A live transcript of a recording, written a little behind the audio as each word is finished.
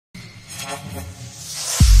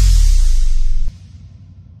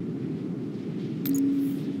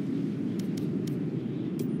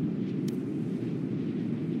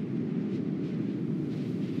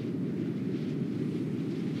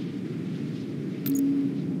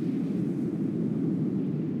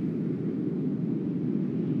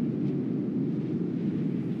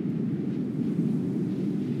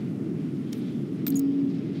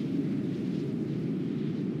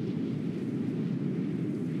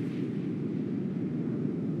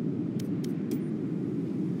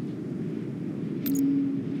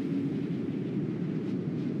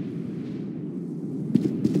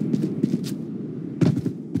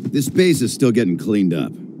This base is still getting cleaned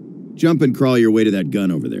up. Jump and crawl your way to that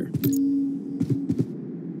gun over there.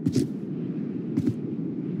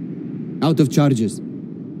 Out of charges.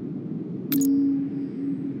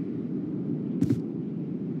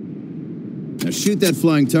 Now shoot that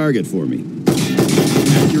flying target for me.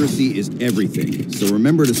 Accuracy is everything, so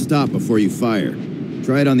remember to stop before you fire.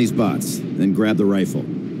 Try it on these bots, then grab the rifle.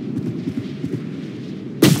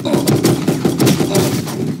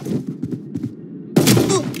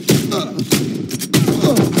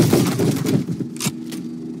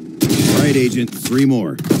 All right, Agent, 3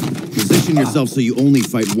 more. Position yourself so you only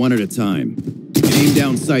fight one at a time. You can aim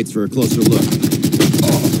down sights for a closer look.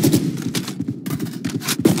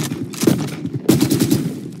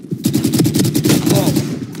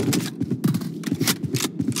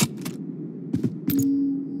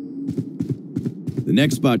 The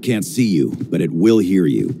next bot can't see you, but it will hear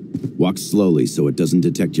you. Walk slowly so it doesn't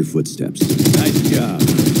detect your footsteps. Nice job.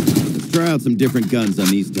 Let's try out some different guns on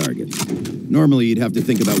these targets. Normally, you'd have to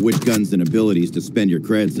think about which guns and abilities to spend your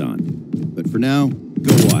creds on. But for now,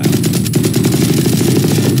 go wild.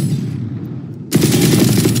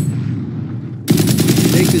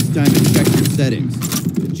 Take this time to check your settings.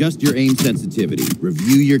 Adjust your aim sensitivity.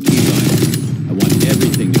 Review your keybinds. I want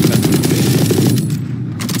everything to custom fit.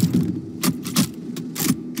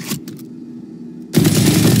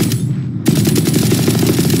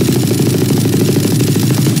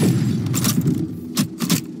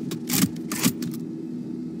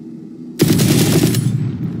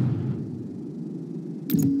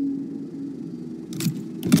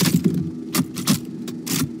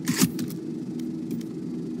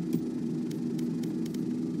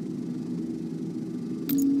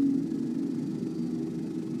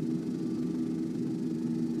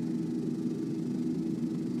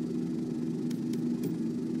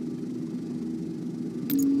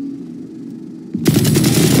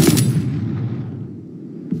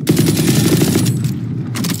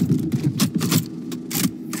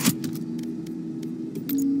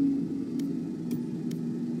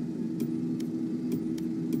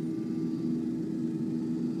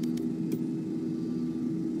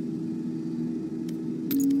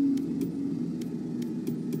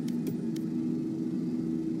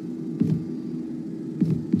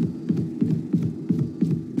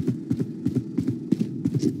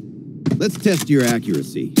 Let's test your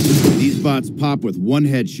accuracy. These bots pop with 1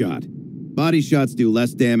 headshot. Body shots do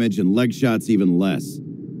less damage and leg shots even less.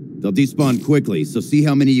 They'll despawn quickly, so see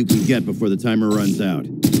how many you can get before the timer runs out.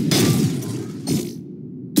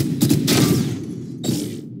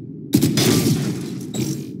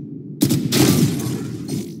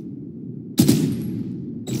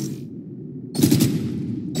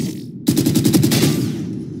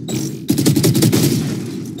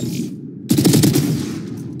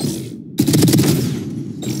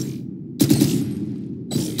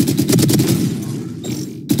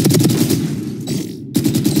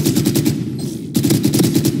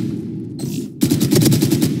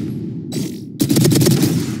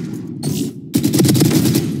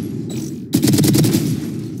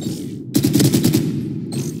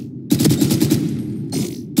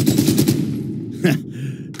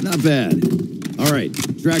 Not bad. All right,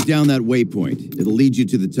 track down that waypoint. It'll lead you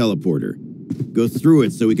to the teleporter. Go through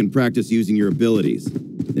it so we can practice using your abilities.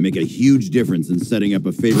 They make a huge difference in setting up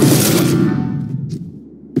a favorite spot.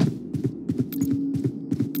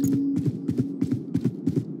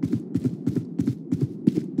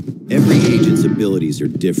 Every agent's abilities are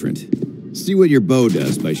different. See what your bow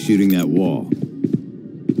does by shooting that wall.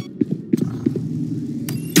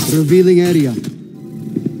 Revealing area.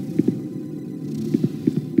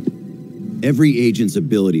 Every agent's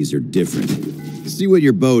abilities are different. See what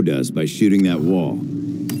your bow does by shooting that wall.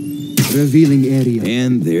 Revealing area.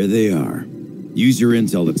 And there they are. Use your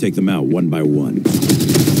intel to take them out one by one.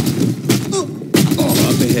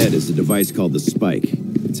 Up ahead is a device called the Spike.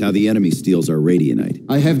 It's how the enemy steals our radionite.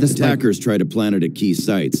 I have the Attackers try to plant it at key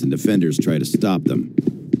sites, and defenders try to stop them.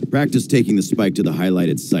 Practice taking the Spike to the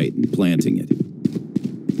highlighted site and planting it.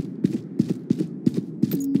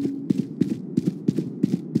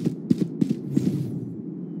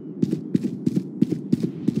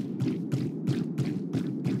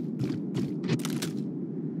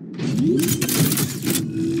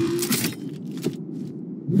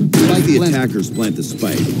 Like the attackers plant the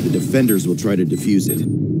Spike, the defenders will try to defuse it.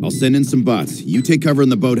 I'll send in some bots. You take cover in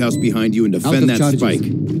the boathouse behind you and defend that Spike.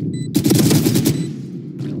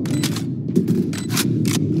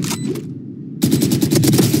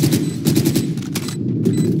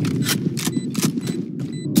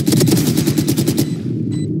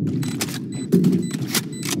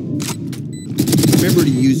 Remember to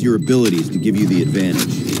use your abilities to give you the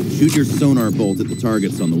advantage. Shoot your sonar bolt at the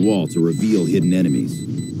targets on the wall to reveal hidden enemies.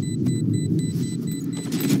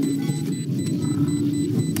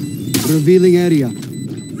 Revealing area.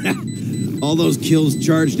 All those kills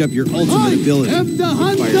charged up your ultimate ability.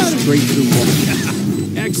 Fire straight through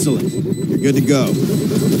walls. Excellent. You're good to go.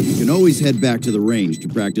 You can always head back to the range to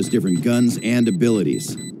practice different guns and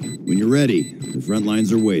abilities. When you're ready, the front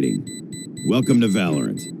lines are waiting. Welcome to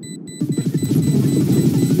Valorant.